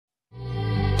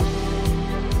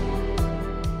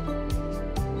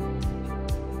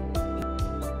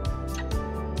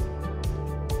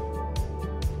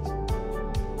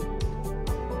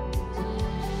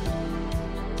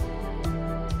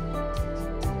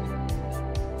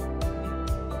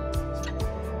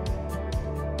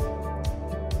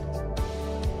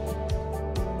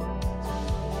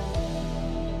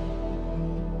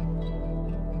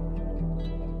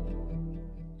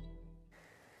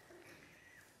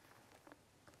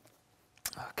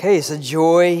Okay, it's a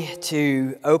joy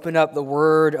to open up the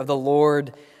Word of the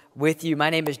Lord with you.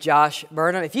 My name is Josh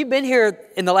Burnham. If you've been here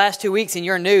in the last 2 weeks and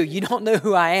you're new, you don't know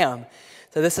who I am.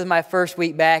 So this is my first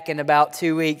week back in about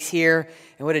 2 weeks here,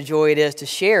 and what a joy it is to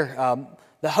share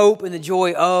the hope and the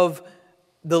joy of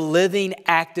the living,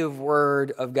 active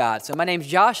Word of God. So my name's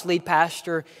Josh, lead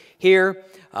pastor here.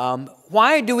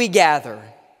 Why do we gather?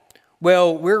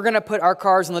 Well, we're going to put our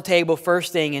cards on the table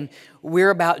first thing, and we're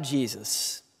about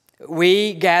Jesus.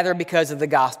 We gather because of the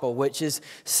gospel, which is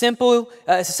simple.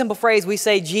 It's a simple phrase. We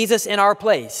say Jesus in our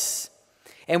place.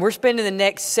 And we're spending the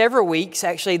next several weeks,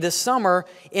 actually this summer,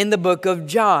 in the book of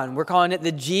John. We're calling it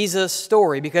the Jesus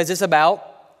story because it's about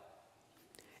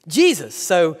Jesus.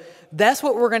 So that's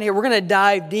what we're going to hear. We're going to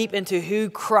dive deep into who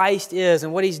Christ is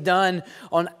and what He's done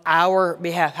on our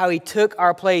behalf, how He took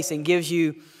our place and gives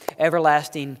you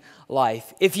everlasting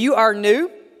life. If you are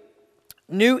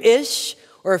new-ish,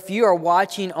 or if you are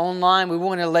watching online, we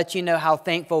want to let you know how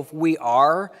thankful we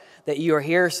are that you are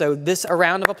here. So a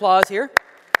round of applause here.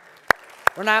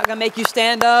 We're not going to make you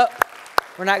stand up.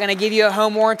 We're not going to give you a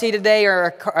home warranty today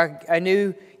or a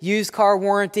new used car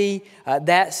warranty.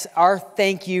 That's our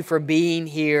thank you for being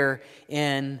here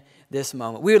in this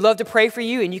moment. We would love to pray for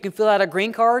you, and you can fill out a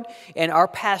green card, and our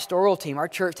pastoral team, our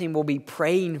church team, will be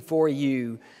praying for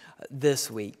you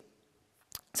this week.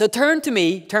 So turn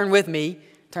with me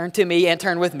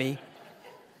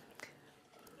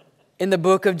in the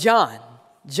book of John,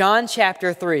 John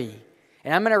chapter 3.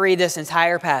 And I'm going to read this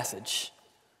entire passage.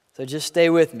 So just stay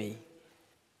with me.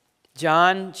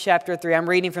 John chapter 3. I'm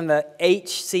reading from the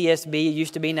HCSB. It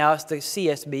used to be, now it's the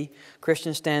CSB,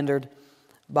 Christian Standard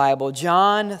Bible.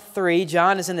 John 3.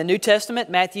 John is in the New Testament: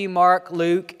 Matthew, Mark,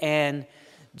 Luke, and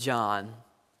John.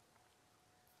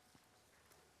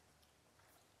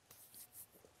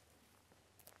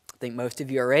 I think most of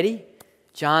you are ready.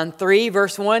 John 3,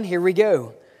 verse 1, here we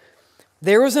go.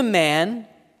 There was a man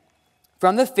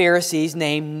from the Pharisees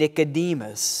named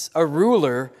Nicodemus, a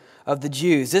ruler of the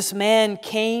Jews. This man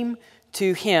came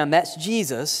to him, that's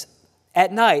Jesus,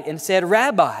 at night and said,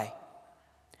 "Rabbi,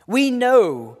 we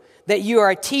know that you are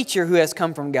a teacher who has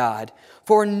come from God,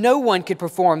 for no one could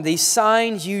perform these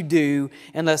signs you do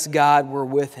unless God were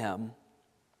with him."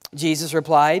 Jesus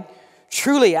replied,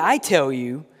 "Truly I tell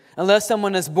you, unless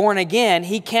someone is born again,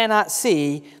 he cannot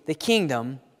see the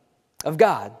kingdom of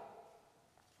God."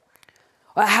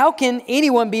 "How can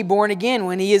anyone be born again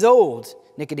when he is old?"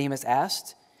 Nicodemus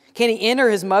asked. "Can he enter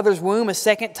his mother's womb a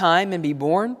second time and be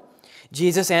born?"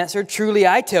 Jesus answered, "Truly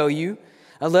I tell you,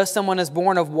 unless someone is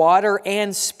born of water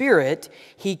and spirit,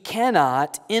 he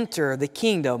cannot enter the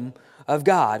kingdom of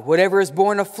God. Whatever is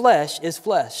born of flesh is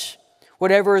flesh.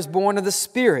 Whatever is born of the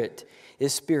Spirit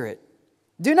is spirit.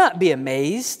 Do not be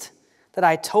amazed that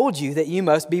I told you that you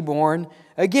must be born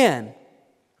again.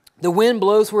 The wind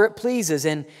blows where it pleases,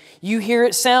 and you hear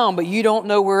its sound, but you don't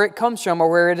know where it comes from or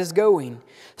where it is going.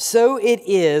 So it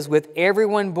is with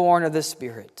everyone born of the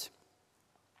Spirit."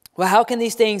 "Well, how can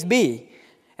these things be?"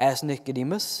 asked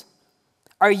Nicodemus.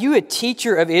 "Are you a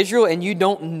teacher of Israel and you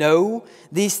don't know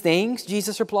these things?"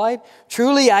 Jesus replied.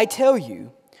 "Truly I tell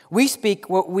you, we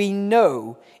speak what we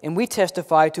know and we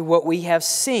testify to what we have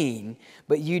seen,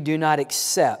 but you do not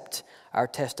accept our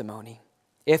testimony.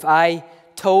 If I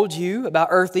told you about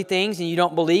earthly things and you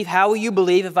don't believe, how will you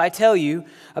believe if I tell you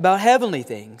about heavenly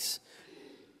things?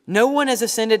 No one has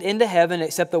ascended into heaven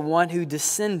except the one who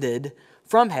descended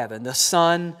from heaven, the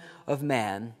Son of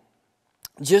Man.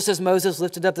 Just as Moses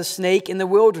lifted up the snake in the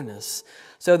wilderness,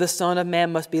 so the Son of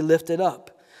Man must be lifted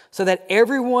up, so that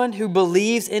everyone who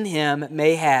believes in him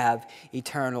may have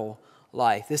eternal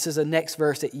life." This is the next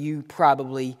verse that you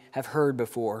probably have heard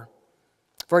before.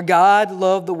 "For God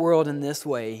loved the world in this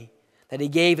way, that He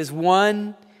gave His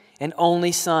one and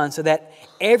only Son, so that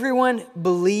everyone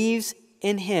believes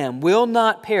in Him will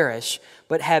not perish,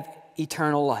 but have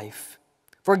eternal life.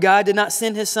 For God did not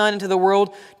send His Son into the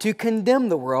world to condemn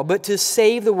the world, but to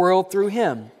save the world through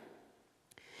Him.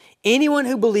 Anyone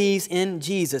who believes in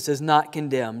Jesus is not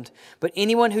condemned, but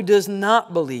anyone who does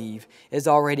not believe is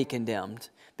already condemned,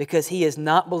 because he has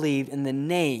not believed in the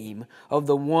name of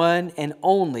the one and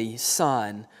only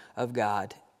Son of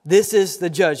God. This is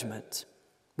the judgment.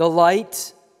 The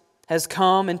light has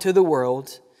come into the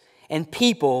world, and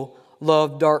people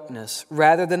love darkness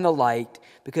rather than the light,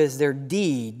 because their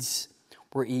deeds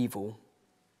were evil.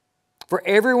 For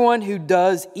everyone who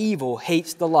does evil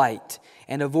hates the light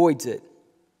and avoids it,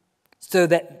 so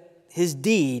that his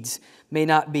deeds may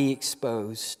not be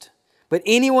exposed. But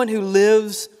anyone who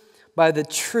lives by the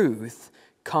truth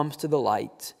comes to the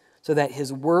light, so that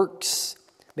his works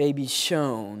may be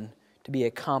shown to be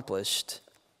accomplished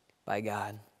by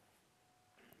God."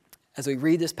 As we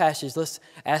read this passage, let's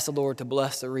ask the Lord to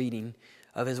bless the reading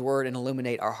of His Word and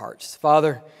illuminate our hearts.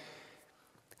 Father,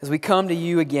 as we come to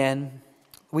You again,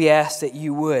 we ask that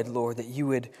You would, Lord, that You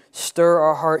would stir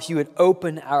our hearts, You would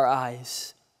open our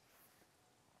eyes,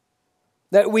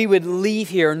 that we would leave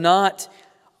here not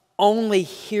only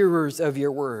hearers of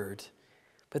Your Word,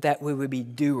 but that we would be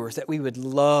doers, that we would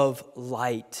love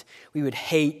light, we would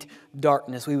hate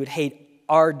darkness, we would hate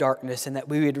our darkness, and that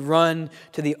we would run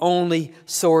to the only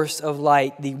source of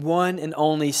light, the one and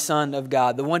only Son of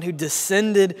God, the one who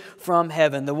descended from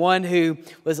heaven, the one who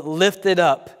was lifted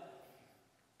up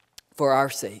for our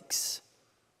sakes,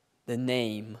 the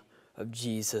name of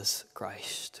Jesus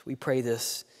Christ. We pray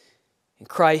this in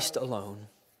Christ alone.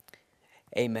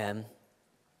 Amen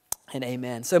and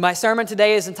amen. So my sermon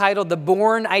today is entitled The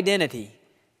Bourne Identity.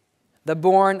 The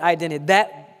Bourne Identity.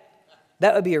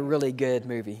 That would be a really good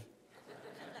movie.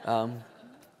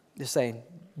 Just saying.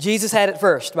 Jesus had it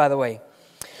first, by the way.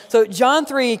 So John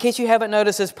 3, in case you haven't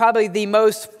noticed, is probably the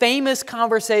most famous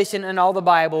conversation in all the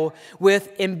Bible,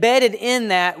 with embedded in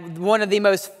that one of the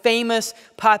most famous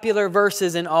popular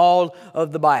verses in all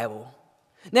of the Bible.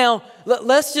 Now,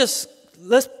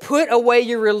 let's put away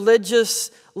your religious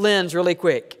lens really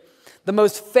quick. The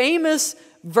most famous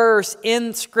verse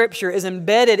in Scripture is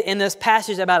embedded in this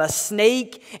passage about a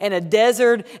snake and a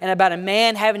desert and about a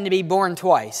man having to be born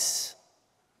twice.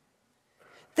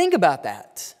 Think about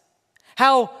that.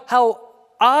 How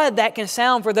odd that can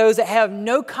sound for those that have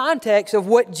no context of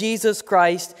what Jesus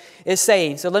Christ is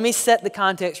saying. So let me set the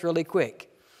context really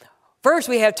quick. First,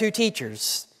 we have two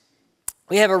teachers.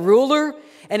 We have a ruler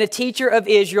and a teacher of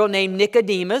Israel named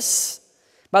Nicodemus.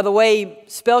 By the way,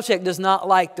 spell check does not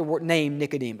like the name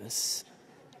Nicodemus.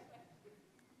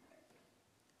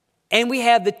 And we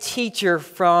have the teacher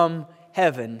from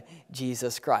heaven,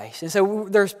 Jesus Christ. And so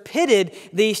there's pitted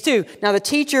these two. Now the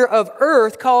teacher of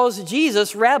earth calls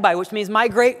Jesus rabbi, which means my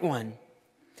great one.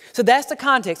 So that's the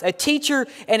context, a teacher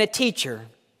and a teacher.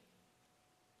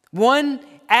 One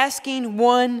asking,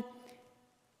 one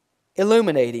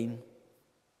illuminating.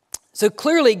 So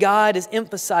clearly God is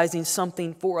emphasizing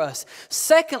something for us.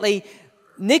 Secondly,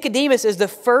 Nicodemus is the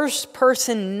first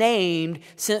person named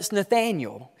since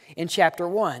Nathanael in chapter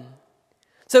 1.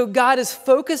 So God is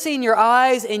focusing your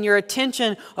eyes and your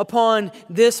attention upon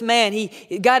this man.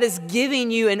 God is giving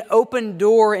you an open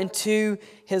door into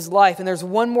his life. And there's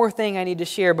one more thing I need to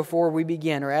share before we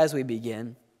begin, or as we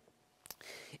begin.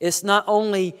 It's not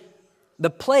only the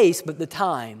place, but the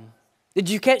time. Did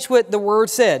you catch what the word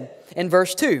said in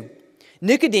verse 2?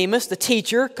 Nicodemus, the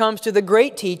teacher, comes to the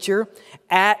great teacher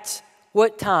at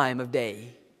what time of day?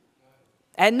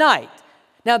 At night.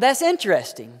 Now that's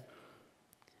interesting,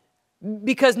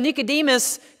 because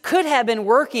Nicodemus could have been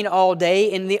working all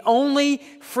day and the only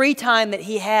free time that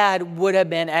he had would have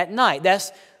been at night.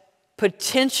 That's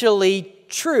potentially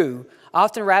true.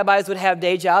 Often rabbis would have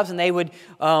day jobs and they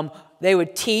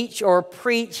would teach or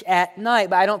preach at night,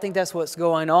 but I don't think that's what's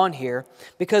going on here,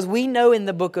 because we know in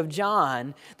the book of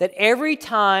John that every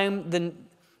time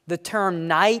the term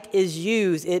night is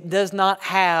used, it does not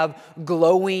have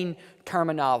glowing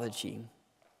terminology.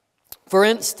 For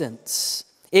instance,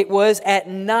 it was at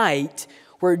night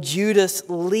where Judas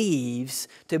leaves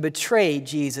to betray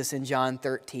Jesus in John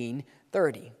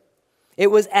 13:30. It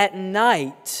was at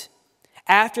night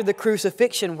after the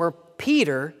crucifixion where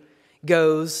Peter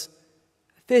goes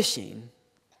fishing.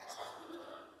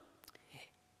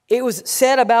 It was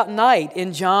said about night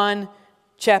in John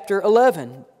chapter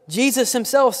 11. Jesus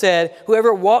himself said,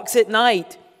 "Whoever walks at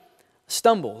night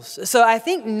stumbles." So I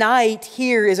think night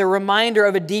here is a reminder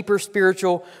of a deeper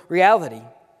spiritual reality.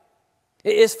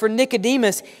 It is for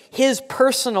Nicodemus, his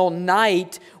personal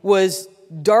night was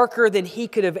darker than he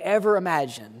could have ever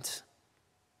imagined.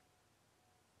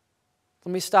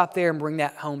 Let me stop there and bring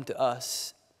that home to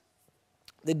us.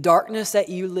 The darkness that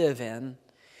you live in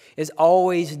is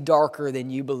always darker than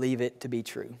you believe it to be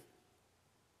true.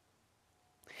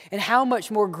 And how much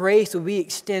more grace would we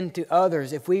extend to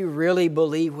others if we really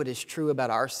believe what is true about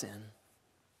our sin?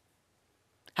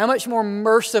 How much more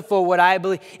merciful would I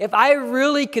believe if I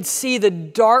really could see the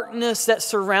darkness that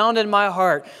surrounded my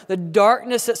heart, the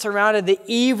darkness that surrounded the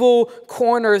evil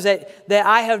corners that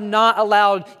I have not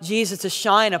allowed Jesus to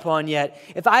shine upon yet.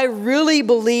 If I really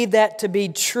believe that to be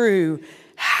true,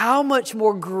 how much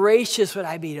more gracious would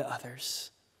I be to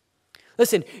others?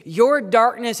 Listen, your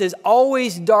darkness is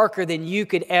always darker than you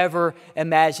could ever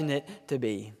imagine it to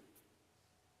be.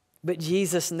 But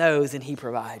Jesus knows and He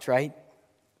provides, right?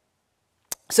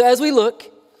 So as we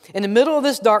look, in the middle of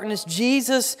this darkness,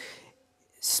 Jesus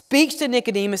speaks to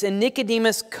Nicodemus, and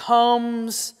Nicodemus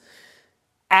comes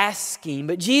asking.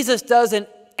 But Jesus doesn't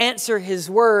answer His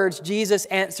words, Jesus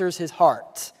answers his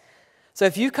heart. So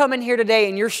if you come in here today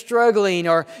and you're struggling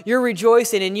or you're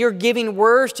rejoicing and you're giving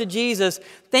words to Jesus,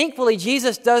 thankfully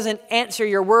Jesus doesn't answer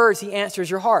your words, He answers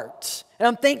your heart. And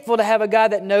I'm thankful to have a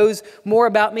God that knows more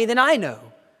about me than I know.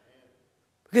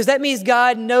 Because that means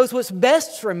God knows what's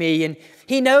best for me and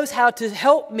He knows how to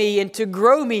help me and to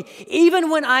grow me. Even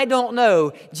when I don't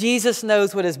know, Jesus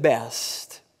knows what is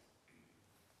best.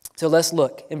 So let's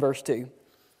look in verse 2.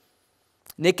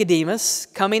 Nicodemus,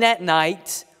 coming at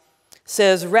night,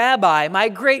 says, Rabbi, my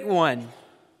great one,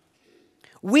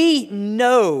 we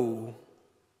know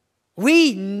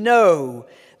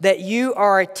that you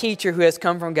are a teacher who has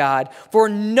come from God, for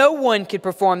no one could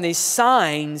perform these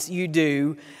signs you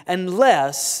do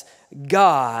unless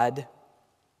God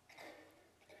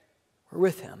were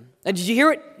with him. And did you hear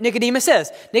what Nicodemus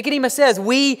says? Nicodemus says,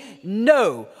 we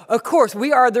know. Of course,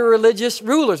 we are the religious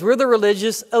rulers. We're the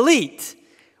religious elite.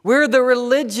 We're the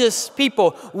religious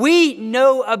people. We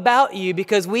know about you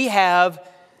because we have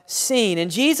seen. And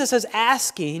Jesus is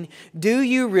asking, do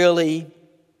you really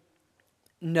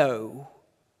know?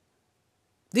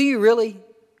 Do you really?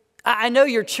 I know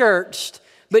you're churched,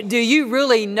 but do you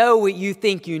really know what you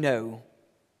think you know?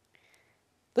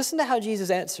 Listen to how Jesus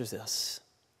answers this.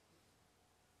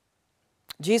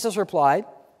 Jesus replied,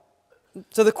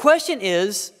 so the question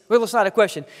is, well, it's not a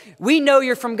question. We know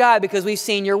you're from God because we've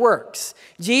seen your works.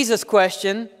 Jesus'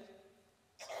 question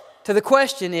to the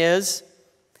question is,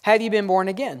 have you been born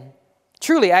again?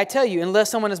 Truly, I tell you, unless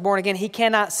someone is born again, he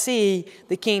cannot see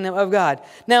the kingdom of God.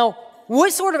 Now,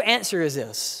 what sort of answer is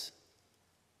this?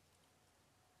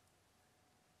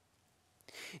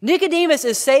 Nicodemus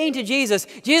is saying to Jesus,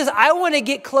 Jesus, I want to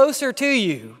get closer to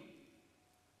you.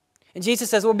 And Jesus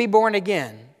says, well, be born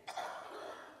again.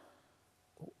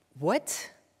 What?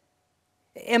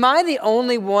 Am I the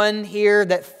only one here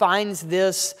that finds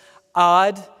this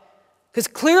odd? Because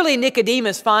clearly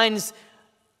Nicodemus finds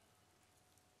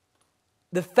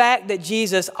the fact that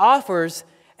Jesus offers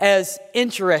as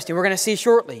interesting. We're going to see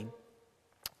shortly.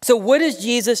 So what is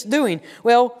Jesus doing?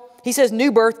 Well, he says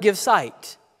new birth gives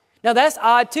sight. Now that's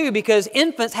odd too because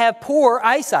infants have poor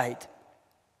eyesight.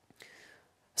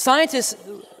 Scientists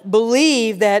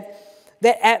believe that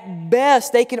at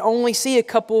best they can only see a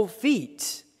couple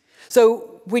feet.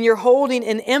 So when you're holding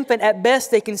an infant, at best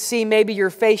they can see maybe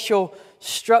your facial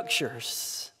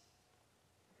structures.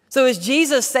 So is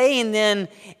Jesus saying then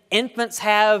infants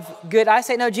have good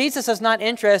eyesight? No, Jesus is not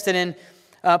interested in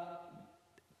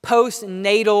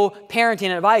postnatal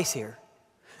parenting advice here.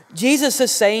 Jesus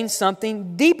is saying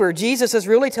something deeper. Jesus is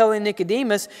really telling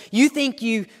Nicodemus, you think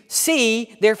you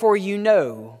see, therefore you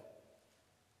know.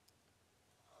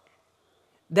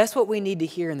 That's what we need to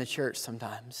hear in the church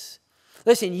sometimes.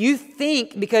 Listen, you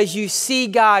think because you see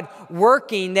God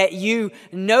working that you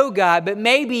know God, but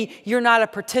maybe you're not a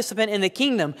participant in the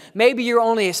kingdom. Maybe you're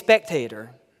only a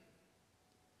spectator.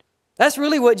 That's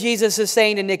really what Jesus is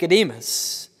saying to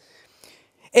Nicodemus.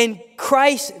 And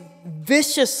Christ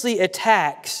viciously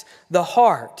attacks the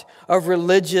heart of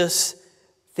religious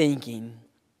thinking.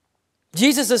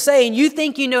 Jesus is saying, you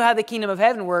think you know how the kingdom of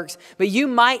heaven works, but you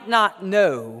might not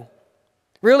know.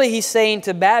 Really, he's saying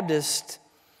to Baptists,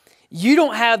 you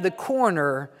don't have the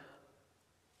corner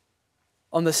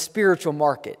on the spiritual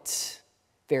market,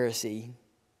 Pharisee.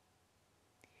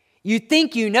 You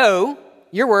think you know,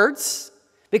 your words,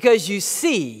 because you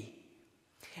see.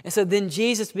 And so then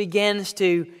Jesus begins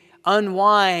to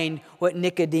unwind what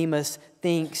Nicodemus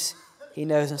thinks he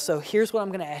knows. And so here's what I'm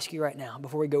going to ask you right now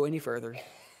before we go any further.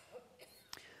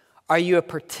 Are you a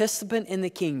participant in the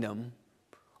kingdom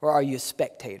or are you a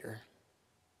spectator?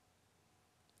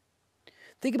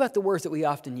 Think about the words that we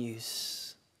often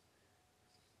use.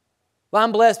 Well,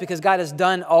 I'm blessed because God has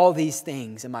done all these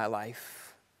things in my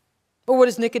life. But what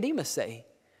does Nicodemus say?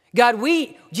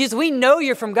 Jesus, we know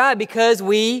you're from God because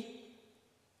we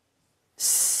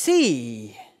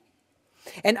see.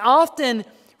 And often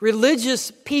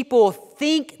religious people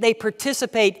think they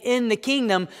participate in the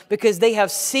kingdom because they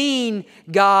have seen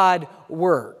God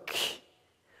work.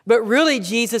 But really,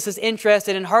 Jesus is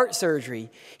interested in heart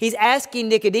surgery. He's asking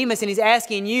Nicodemus and he's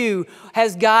asking you,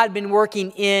 has God been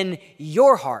working in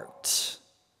your heart?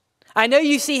 I know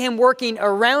you see him working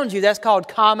around you. That's called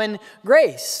common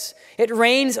grace. It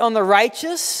rains on the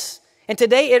righteous, and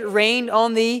today it rained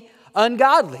on the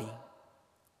ungodly.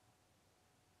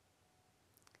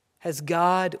 Has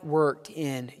God worked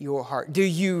in your heart? Do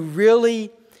you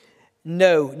really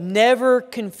know? Never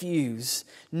confuse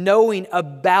knowing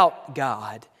about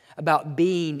God, about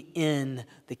being in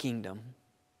the kingdom.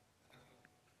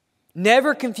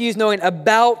 Never confuse knowing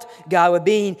about God with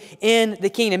being in the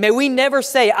kingdom. May we never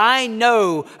say, I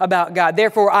know about God,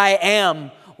 therefore I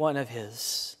am one of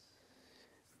His.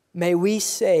 May we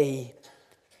say,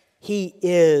 He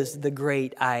is the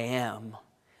great I am,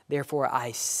 therefore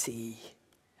I see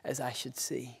as I should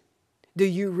see. Do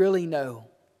you really know?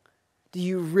 Do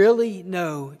you really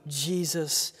know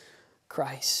Jesus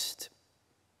Christ?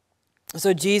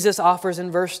 So Jesus offers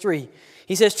in verse 3.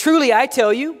 He says, truly I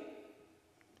tell you,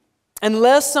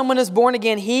 unless someone is born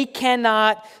again, he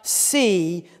cannot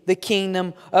see the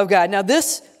kingdom of God. Now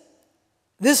this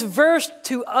verse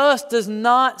to us does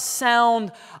not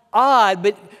sound odd,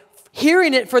 but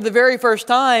hearing it for the very first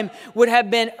time would have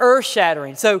been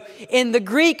earth-shattering. So in the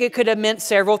Greek, it could have meant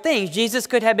several things. Jesus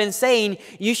could have been saying,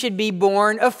 you should be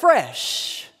born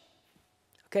afresh.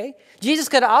 Okay? Jesus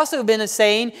could have also been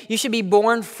saying, you should be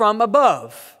born from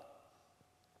above.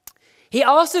 He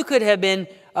also could have been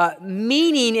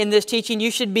meaning in this teaching,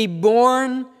 you should be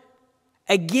born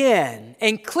again.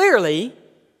 And clearly,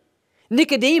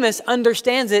 Nicodemus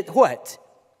understands it, what?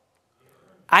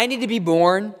 I need to be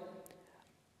born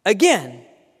again.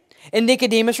 And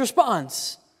Nicodemus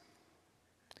responds,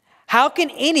 how can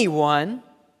anyone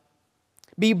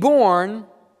be born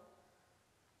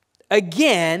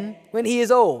again when he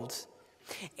is old?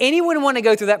 Anyone want to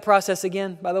go through that process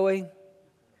again, by the way?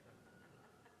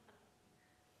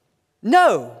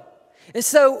 No. And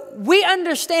so we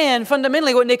understand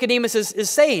fundamentally what Nicodemus is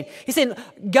saying. He's saying,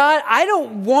 God, I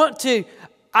don't want to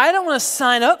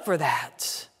sign up for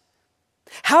that.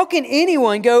 How can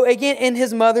anyone go again in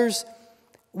his mother's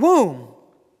womb?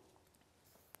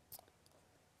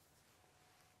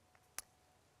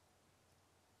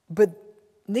 But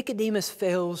Nicodemus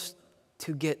fails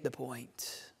to get the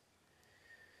point.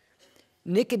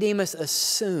 Nicodemus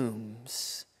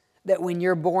assumes that when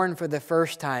you're born for the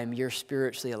first time, you're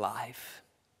spiritually alive.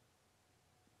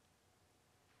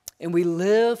 And we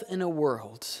live in a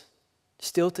world,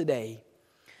 still today,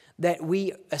 that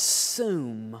we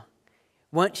assume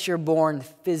once you're born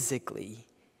physically,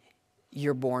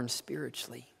 you're born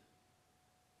spiritually.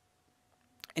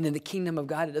 And in the kingdom of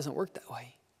God, it doesn't work that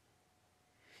way.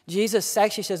 Jesus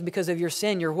actually says, because of your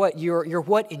sin, you're what? You're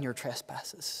what in your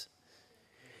trespasses?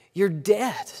 You're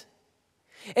dead.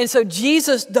 And so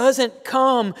Jesus doesn't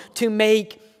come to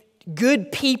make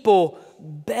good people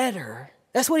better.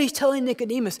 That's what he's telling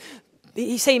Nicodemus.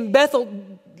 He's saying,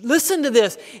 Bethel, listen to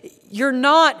this. You're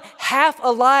not half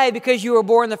alive because you were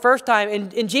born the first time.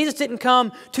 And Jesus didn't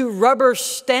come to rubber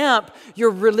stamp your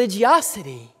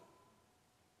religiosity.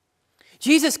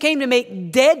 Jesus came to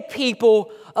make dead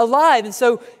people alive. And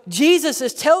so Jesus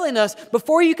is telling us,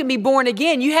 before you can be born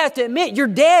again, you have to admit you're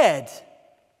dead.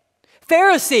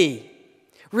 Pharisee,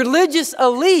 religious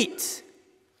elite,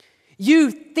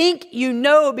 you think you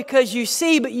know because you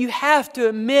see, but you have to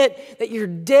admit that you're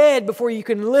dead before you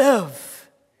can live.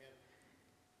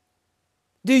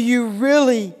 Do you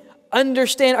really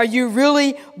understand? Are you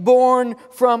really born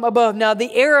from above? Now,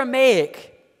 the Aramaic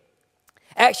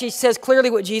actually says clearly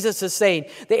what Jesus is saying.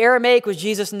 The Aramaic was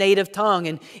Jesus' native tongue.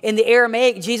 And in the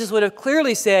Aramaic, Jesus would have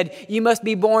clearly said, you must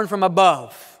be born from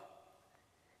above.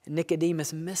 And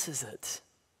Nicodemus misses it.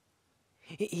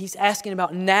 He's asking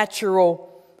about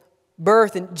natural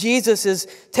birth. And Jesus is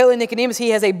telling Nicodemus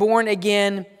he has a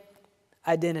born-again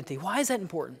identity. Why is that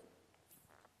important?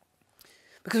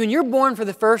 Because when you're born for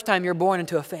the first time, you're born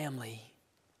into a family.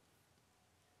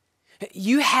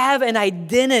 You have an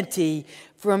identity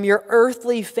from your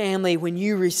earthly family when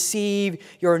you receive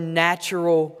your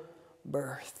natural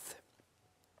birth.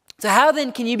 So how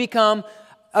then can you become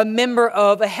a member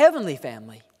of a heavenly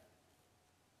family?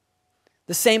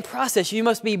 The same process. You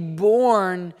must be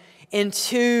born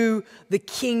into the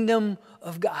kingdom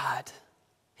of God.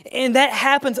 And that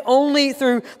happens only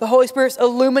through the Holy Spirit's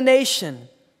illumination.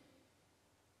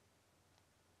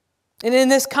 And in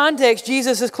this context,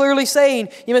 Jesus is clearly saying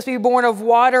you must be born of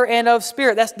water and of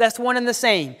spirit. That's one and the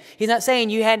same. He's not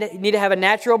saying you need to have a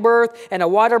natural birth and a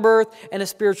water birth and a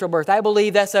spiritual birth. I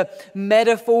believe that's a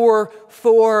metaphor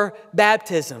for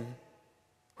baptism,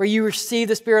 where you receive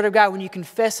the Spirit of God when you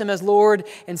confess Him as Lord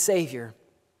and Savior.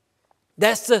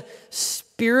 That's the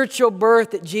spiritual birth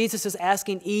that Jesus is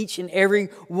asking each and every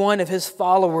one of His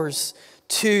followers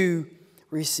to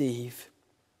receive.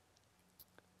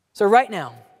 So right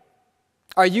now,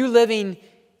 are you living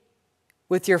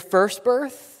with your first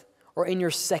birth or in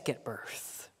your second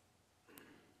birth?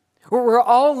 We're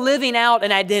all living out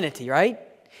an identity, right?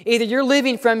 Either you're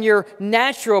living from your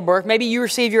natural birth, maybe you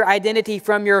receive your identity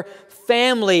from your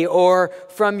family or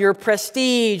from your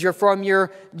prestige or from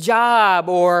your job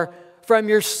or from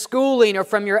your schooling or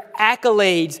from your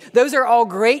accolades. Those are all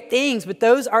great things, but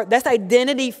that's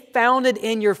identity founded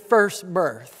in your first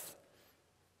birth.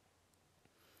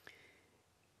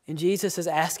 And Jesus is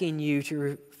asking you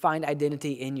to find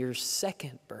identity in your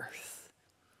second birth,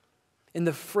 in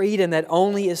the freedom that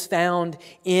only is found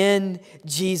in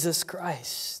Jesus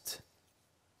Christ.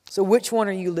 So which one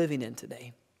are you living in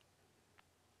today?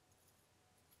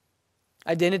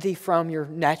 Identity from your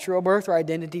natural birth or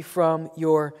identity from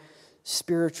your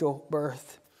spiritual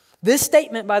birth? This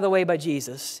statement, by the way, by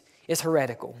Jesus is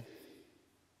heretical.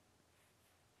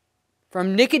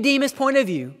 From Nicodemus' point of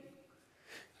view,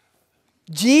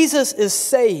 Jesus is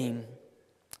saying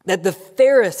that the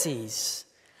Pharisees,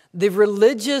 the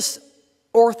religious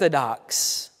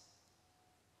orthodox,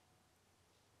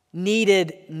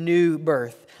 needed new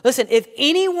birth. Listen, if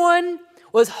anyone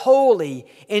was holy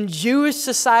in Jewish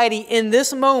society in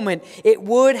this moment, it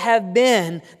would have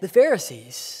been the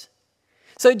Pharisees.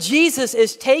 So Jesus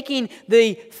is taking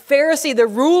the Pharisee, the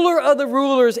ruler of the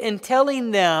rulers, and telling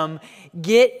them,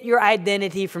 get your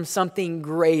identity from something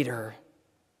greater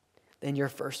than your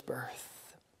first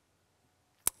birth.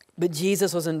 But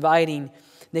Jesus was inviting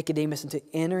Nicodemus into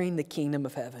entering the kingdom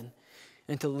of heaven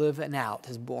and to live out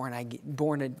his born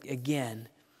again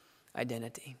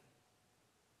identity.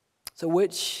 So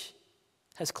which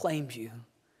has claimed you?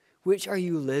 Which are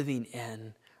you living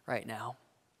in right now?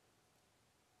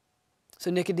 So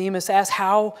Nicodemus asks,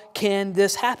 how can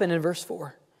this happen in verse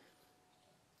 4?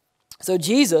 So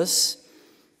Jesus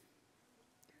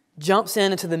jumps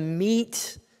into the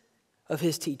meat of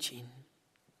his teaching.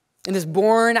 And this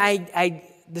born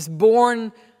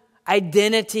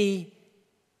identity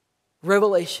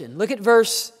revelation. Look at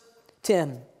verse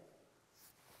 10.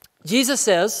 Jesus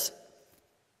says,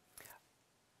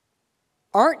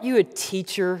 aren't you a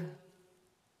teacher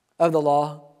of the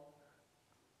law?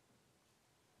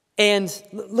 And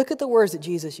look at the words that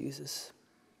Jesus uses.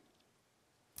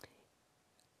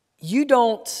 You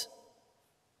don't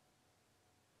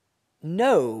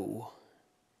know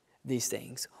these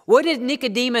things. What did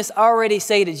Nicodemus already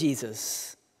say to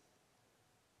Jesus?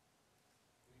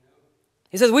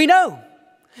 He says, we know.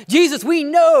 Jesus, we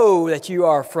know that you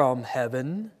are from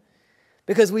heaven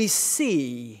because we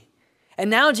see.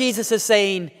 And now Jesus is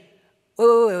saying,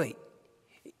 wait.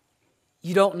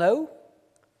 You don't know?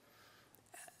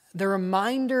 The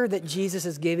reminder that Jesus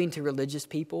is giving to religious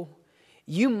people,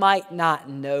 you might not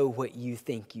know what you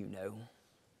think you know.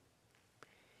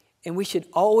 And we should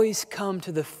always come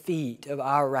to the feet of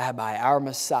our Rabbi, our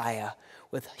Messiah,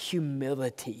 with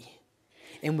humility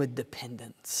and with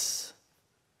dependence.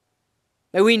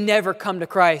 May we never come to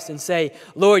Christ and say,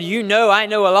 Lord, you know I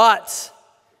know a lot.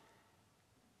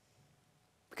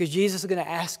 Because Jesus is going to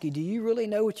ask you, do you really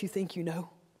know what you think you know?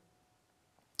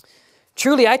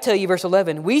 Truly, I tell you, verse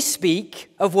 11, we speak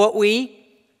of what we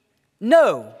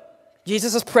know.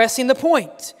 Jesus is pressing the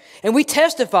point. And we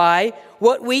testify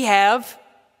what we have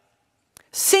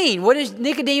seen. What has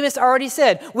Nicodemus already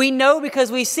said? We know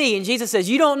because we see. And Jesus says,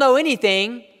 you don't know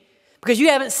anything because you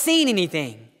haven't seen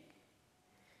anything.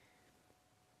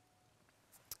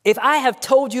 If I have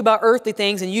told you about earthly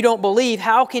things and you don't believe,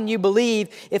 how can you believe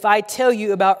if I tell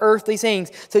you about earthly things?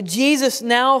 So Jesus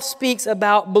now speaks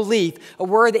about belief, a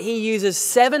word that he uses over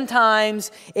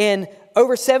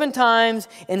seven times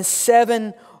in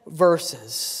 7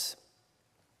 verses.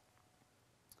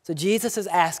 So Jesus is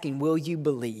asking, will you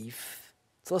believe?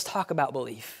 So let's talk about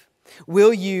belief.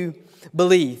 Will you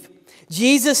believe?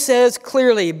 Jesus says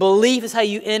clearly, belief is how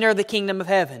you enter the kingdom of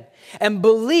heaven. And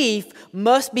belief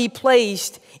must be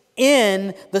placed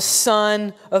in the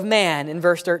Son of Man in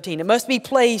verse 13. It must be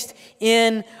placed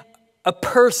in a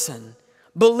person.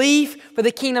 Belief for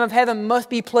the kingdom of heaven must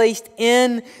be placed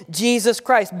in Jesus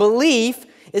Christ. Belief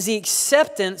is the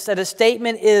acceptance that a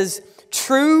statement is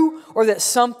true or that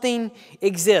something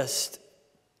exists.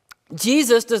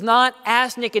 Jesus does not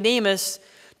ask Nicodemus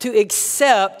to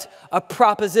accept a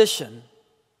proposition.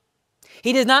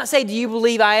 He does not say, do you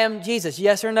believe I am Jesus?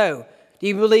 Yes or no? Do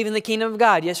you believe in the kingdom of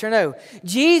God? Yes or no?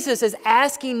 Jesus is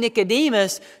asking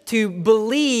Nicodemus to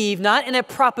believe not in a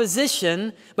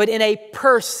proposition, but in a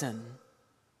person.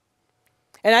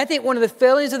 And I think one of the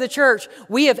failings of the church,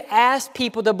 we have asked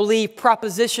people to believe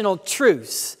propositional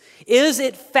truths. Is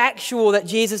it factual that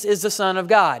Jesus is the Son of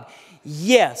God?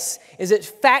 Yes. Is it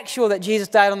factual that Jesus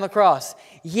died on the cross?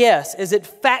 Yes. Is it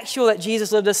factual that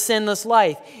Jesus lived a sinless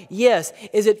life? Yes.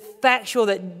 Is it factual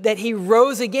that he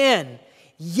rose again?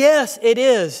 Yes, it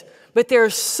is. But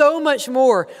there's so much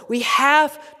more. We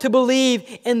have to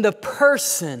believe in the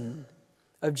person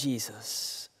of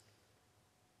Jesus.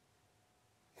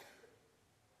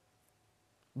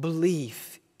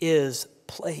 Belief is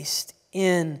placed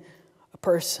in a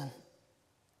person.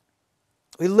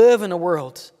 We live in a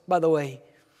world, by the way,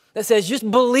 that says just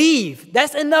believe.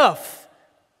 That's enough.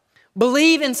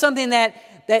 Believe in something that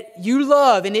you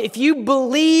love. And if you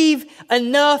believe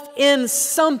enough in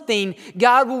something,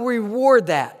 God will reward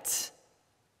that.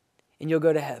 And you'll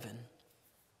go to heaven.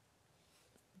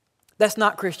 That's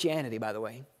not Christianity, by the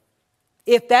way.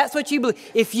 If that's what you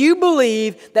believe, if you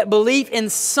believe that belief in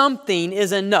something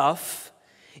is enough,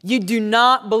 you do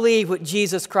not believe what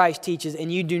Jesus Christ teaches,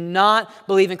 and you do not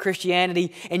believe in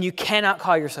Christianity, and you cannot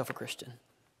call yourself a Christian.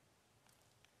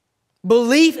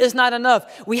 Belief is not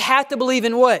enough. We have to believe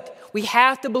in what? We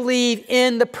have to believe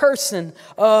in the person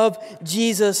of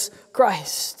Jesus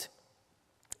Christ.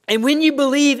 And when you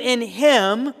believe in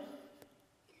Him,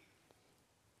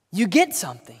 you get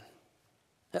something.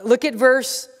 Look at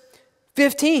verse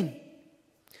 15.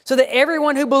 So that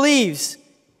everyone who believes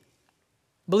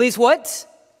what?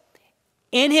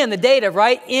 In Him, the data,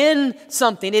 right? In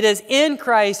something. It is in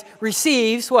Christ,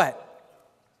 receives what?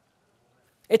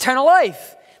 Eternal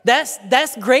life.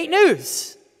 That's great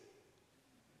news.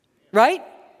 Right?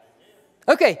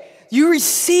 Okay, you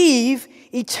receive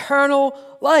eternal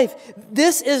life.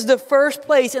 This is the first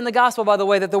place in the gospel, by the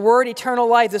way, that the word eternal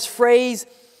life, this phrase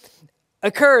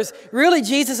occurs. Really,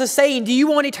 Jesus is saying, do you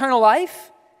want eternal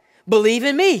life? Believe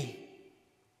in me.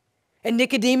 And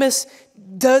Nicodemus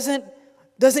doesn't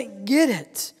get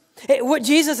it. What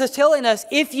Jesus is telling us,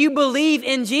 if you believe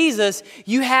in Jesus,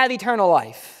 you have eternal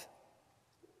life.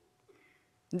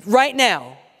 Right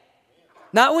now.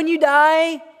 Not when you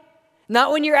die,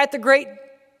 not when you're at the great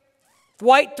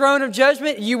white throne of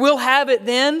judgment. You will have it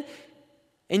then,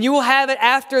 and you will have it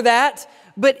after that.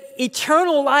 But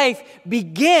eternal life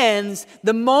begins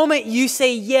the moment you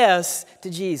say yes to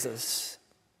Jesus.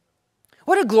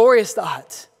 What a glorious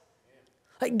thought.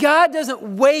 Like God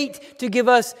doesn't wait to give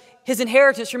us His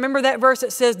inheritance. Remember that verse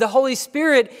that says the Holy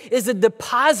Spirit is the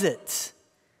deposit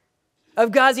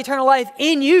of God's eternal life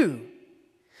in you.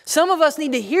 Some of us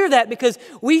need to hear that because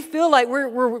we feel like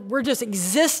we're just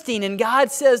existing, and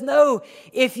God says, no,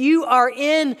 if you are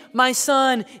in my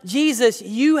Son, Jesus,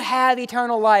 you have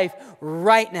eternal life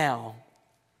right now.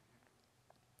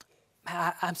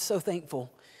 I'm so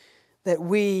thankful that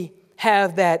we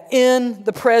have that in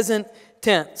the present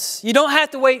tense. You don't have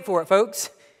to wait for it,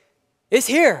 folks. It's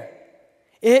here.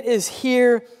 It is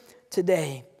here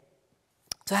today.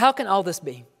 So how can all this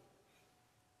be?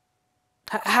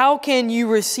 How can you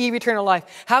receive eternal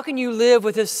life? How can you live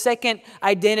with this second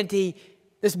identity,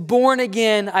 this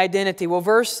born-again identity? Well,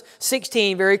 verse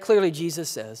 16, very clearly, Jesus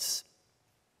says,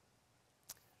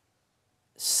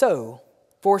 so,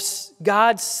 for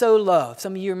God so loved,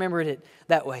 some of you remembered it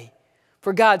that way,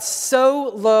 for God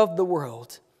so loved the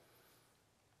world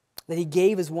that He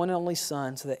gave His one and only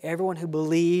Son so that everyone who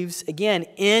believes, again,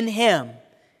 in Him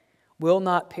will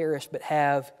not perish but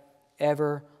have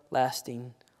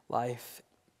everlasting life.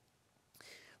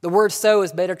 The word so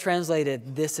is better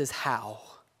translated, this is how.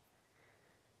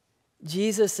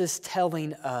 Jesus is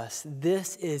telling us,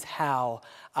 this is how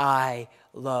I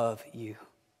love you.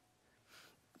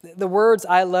 The words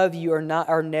I love you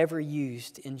are never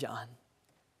used in John.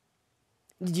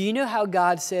 Do you know how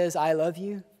God says I love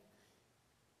you?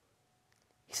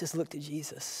 He says, look to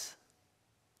Jesus.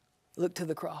 Look to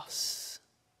the cross.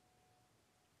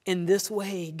 In this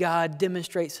way, God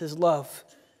demonstrates His love,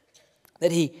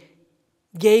 that He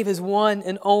gave His one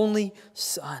and only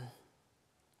Son.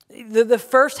 The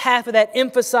first half of that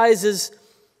emphasizes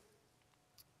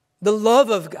the love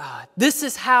of God. This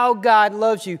is how God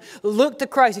loves you. Look to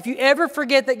Christ. If you ever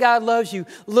forget that God loves you,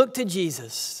 look to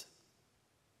Jesus.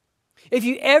 If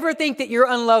you ever think that you're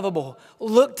unlovable,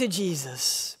 look to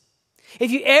Jesus.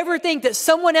 If you ever think that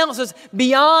someone else is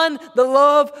beyond the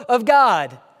love of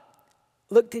God,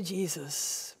 look to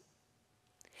Jesus.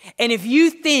 And if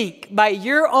you think by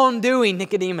your own doing,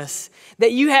 Nicodemus,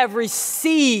 that you have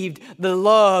received the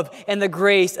love and the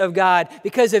grace of God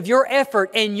because of your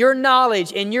effort and your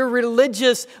knowledge and your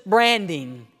religious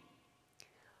branding,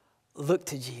 look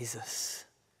to Jesus.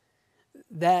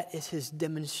 That is His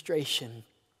demonstration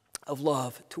of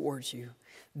love towards you.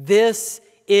 This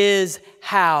is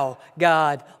how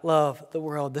God loved the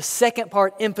world. The second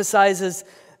part emphasizes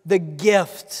the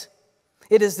gift.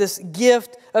 It is this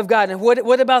gift of God. And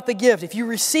what about the gift? If you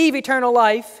receive eternal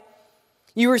life,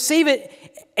 you receive it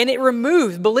and it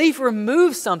removes, belief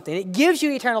removes something. It gives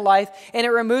you eternal life and it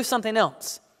removes something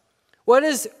else. What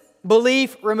does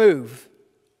belief remove?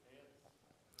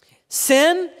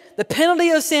 Sin, the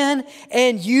penalty of sin,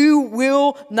 and you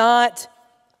will not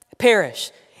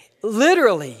perish.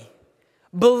 Literally,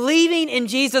 believing in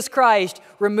Jesus Christ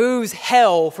removes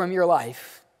hell from your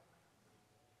life.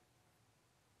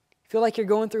 Feel like you're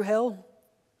going through hell?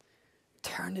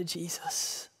 Turn to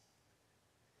Jesus.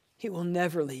 He will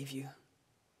never leave you.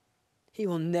 He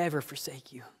will never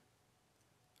forsake you.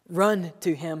 Run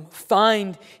to Him.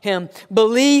 Find Him.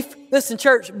 Belief, listen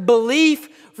church, belief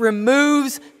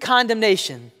removes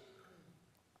condemnation.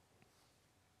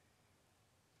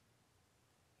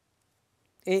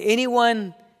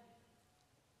 Anyone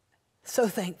so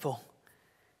thankful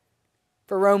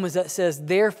for Romans that says,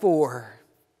 therefore,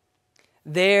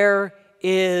 there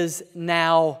is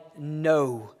now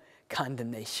no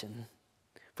condemnation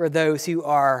for those who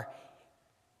are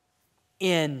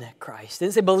in Christ. It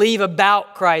didn't say believe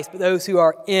about Christ, but those who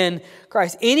are in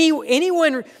Christ.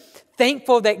 Anyone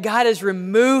thankful that God has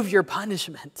removed your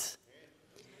punishment?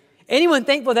 Anyone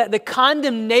thankful that the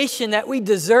condemnation that we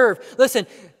deserve? Listen,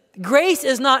 grace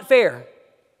is not fair.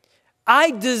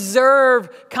 I deserve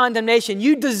condemnation.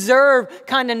 You deserve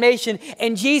condemnation.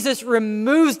 And Jesus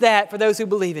removes that for those who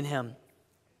believe in Him.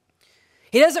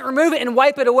 He doesn't remove it and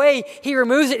wipe it away. He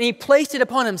removes it and He placed it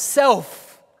upon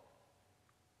Himself.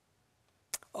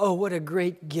 Oh, what a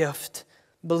great gift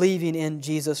believing in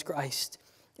Jesus Christ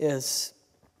is.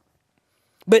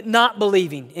 But not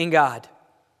believing in God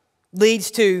leads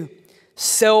to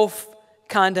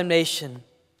self-condemnation.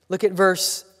 Look at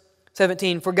verse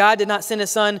 17. For God did not send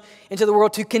His Son into the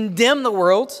world to condemn the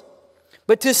world,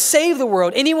 but to save the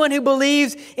world. Anyone who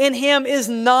believes in Him is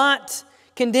not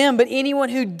condemned, but anyone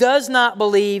who does not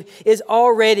believe is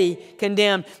already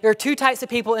condemned. There are two types of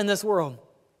people in this world.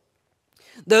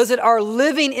 Those that are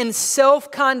living in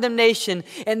self-condemnation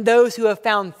and those who have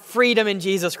found freedom in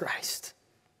Jesus Christ.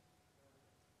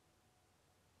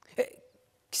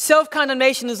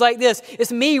 Self-condemnation is like this.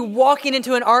 It's me walking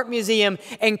into an art museum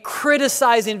and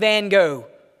criticizing Van Gogh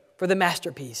for the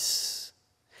masterpiece.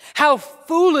 How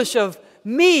foolish of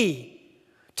me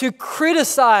to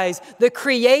criticize the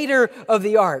creator of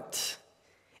the art.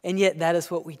 And yet that is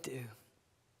what we do.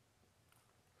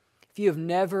 If you have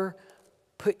never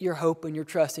put your hope and your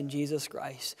trust in Jesus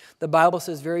Christ, the Bible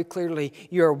says very clearly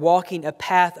you are walking a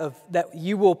path of that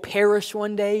you will perish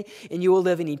one day and you will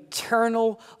live an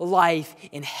eternal life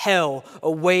in hell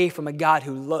away from a God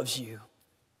who loves you.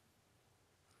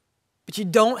 But you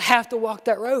don't have to walk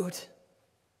that road.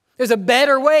 There's a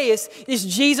better way. It's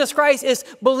Jesus Christ. It's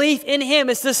belief in Him.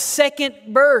 It's the second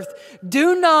birth.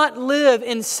 Do not live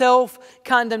in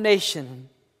self-condemnation.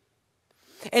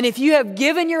 And if you have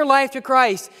given your life to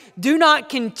Christ, do not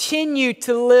continue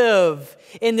to live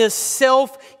in this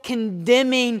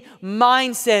self-condemning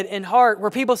mindset and heart where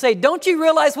people say, don't you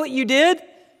realize what you did?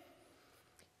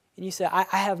 And you say,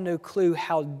 I have no clue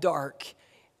how dark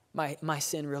my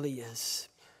sin really is.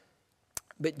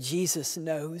 But Jesus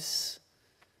knows.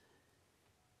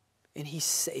 And He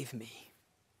saved me.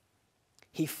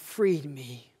 He freed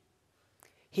me.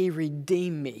 He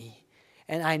redeemed me.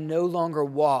 And I no longer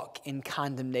walk in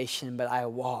condemnation, but I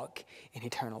walk in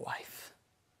eternal life.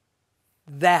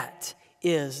 That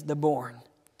is the born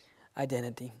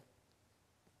identity.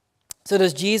 So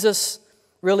does Jesus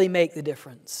really make the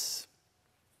difference?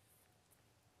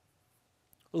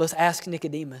 Well, let's ask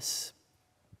Nicodemus.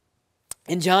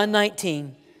 In John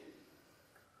 19,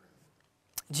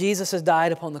 Jesus has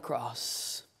died upon the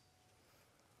cross.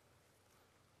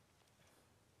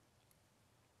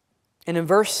 And in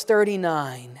verse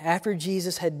 39, after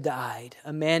Jesus had died,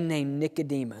 a man named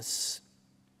Nicodemus.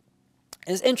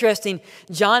 And it's interesting,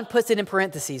 John puts it in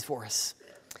parentheses for us.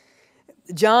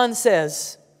 John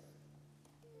says,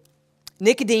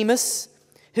 Nicodemus,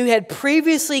 who had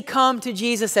previously come to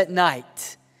Jesus at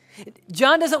night.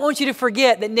 John doesn't want you to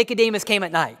forget that Nicodemus came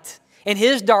at night in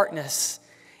his darkness,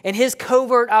 in his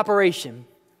covert operation.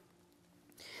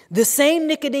 The same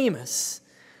Nicodemus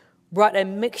brought a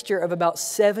mixture of about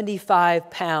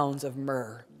 75 pounds of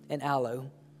myrrh and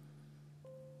aloe.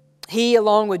 He,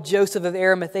 along with Joseph of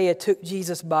Arimathea, took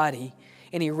Jesus' body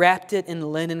and he wrapped it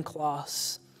in linen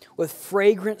cloths with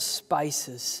fragrant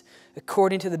spices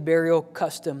according to the burial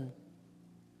custom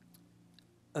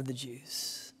of the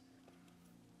Jews.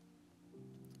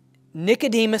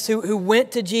 Nicodemus, who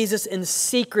went to Jesus in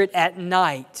secret at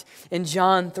night in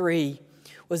John 3,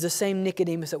 was the same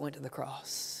Nicodemus that went to the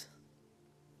cross.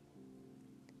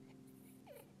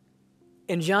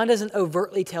 And John doesn't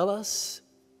overtly tell us,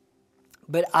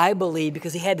 but I believe,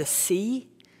 because he had to see,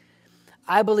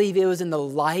 I believe it was in the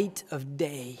light of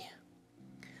day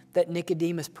that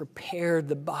Nicodemus prepared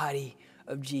the body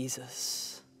of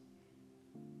Jesus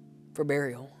for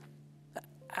burial.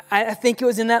 I think it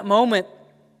was in that moment.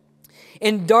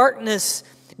 In darkness,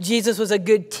 Jesus was a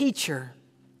good teacher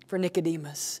for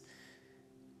Nicodemus.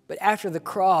 But after the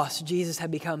cross, Jesus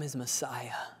had become his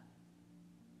Messiah.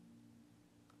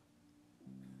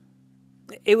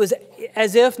 It was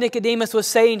as if Nicodemus was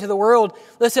saying to the world,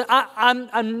 listen, I'm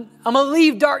going to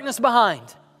leave darkness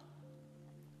behind.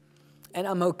 And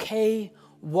I'm okay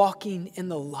walking in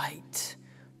the light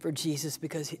for Jesus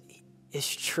because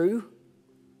it's true.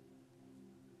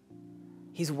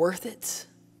 He's worth it.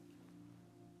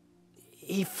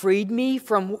 He freed me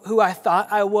from who I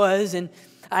thought I was, and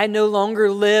I no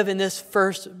longer live in this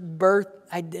first birth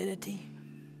identity.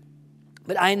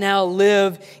 But I now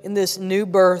live in this new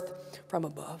birth from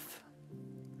above.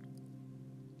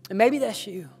 And maybe that's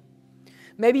you.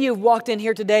 Maybe you've walked in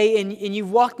here today and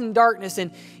you've walked in darkness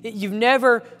and you've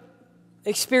never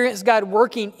experienced God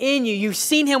working in you. You've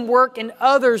seen Him work in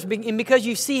others, and because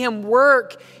you see Him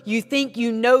work, you think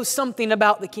you know something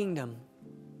about the kingdom.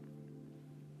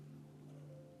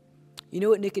 You know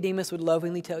what Nicodemus would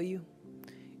lovingly tell you?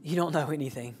 You don't know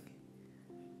anything,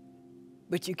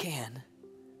 but you can.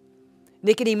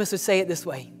 Nicodemus would say it this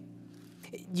way.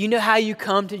 You know how you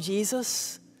come to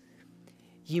Jesus?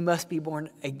 You must be born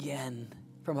again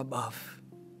from above.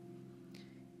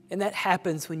 And that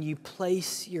happens when you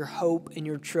place your hope and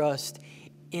your trust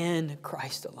in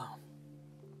Christ alone.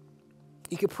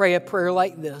 You could pray a prayer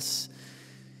like this.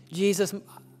 Jesus,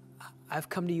 I've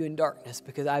come to you in darkness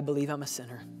because I believe I'm a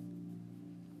sinner.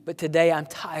 But today I'm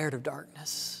tired of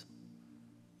darkness.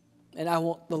 And I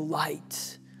want the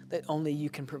light that only you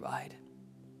can provide.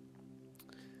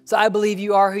 So I believe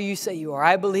you are who you say you are.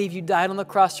 I believe you died on the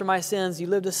cross for my sins. You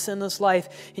lived a sinless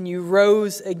life and you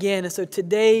rose again. And so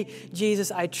today,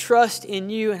 Jesus, I trust in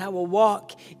you and I will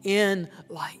walk in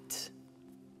light.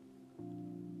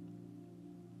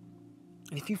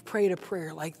 And if you've prayed a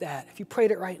prayer like that, if you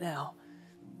prayed it right now,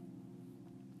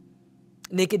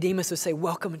 Nicodemus would say,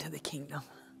 welcome into the kingdom.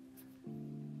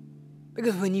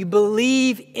 Because when you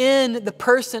believe in the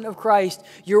person of Christ,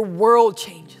 your world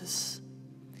changes.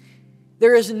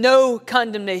 There is no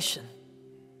condemnation.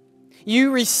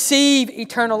 You receive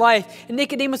eternal life. And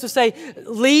Nicodemus would say,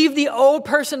 leave the old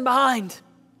person behind.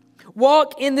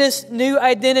 Walk in this new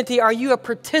identity. Are you a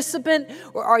participant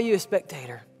or are you a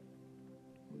spectator?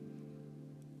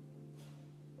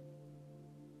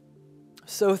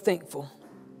 So thankful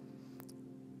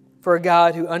for a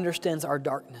God who understands our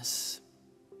darkness.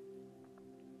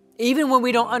 Even when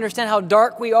we don't understand how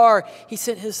dark we are, He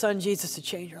sent His Son Jesus to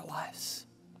change our lives.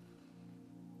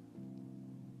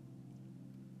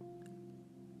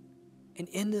 And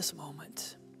in this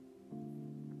moment,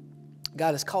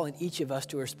 God is calling each of us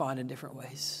to respond in different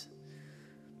ways.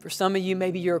 For some of you,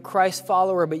 maybe you're a Christ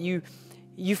follower, but you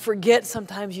forget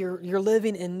sometimes you're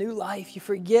living in new life. You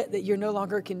forget that you're no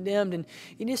longer condemned. And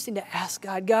you just need to ask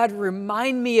God, God,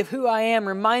 remind me of who I am.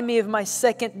 Remind me of my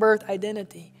second birth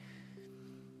identity.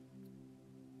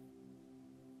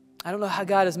 I don't know how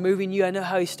God is moving you. I know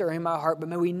how He's stirring my heart, but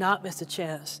may we not miss a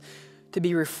chance to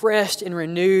be refreshed and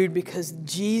renewed because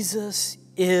Jesus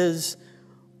is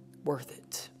worth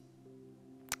it.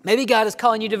 Maybe God is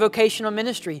calling you to vocational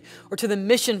ministry or to the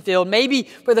mission field. Maybe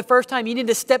for the first time you need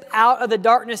to step out of the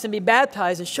darkness and be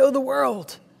baptized and show the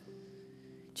world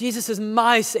Jesus is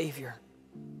my Savior.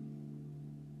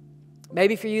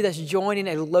 Maybe for you that's joining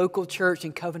a local church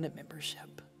and covenant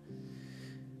membership.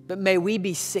 But may we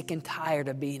be sick and tired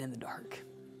of being in the dark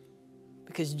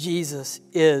because Jesus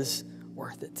is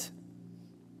worth it.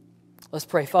 Let's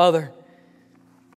pray. Father,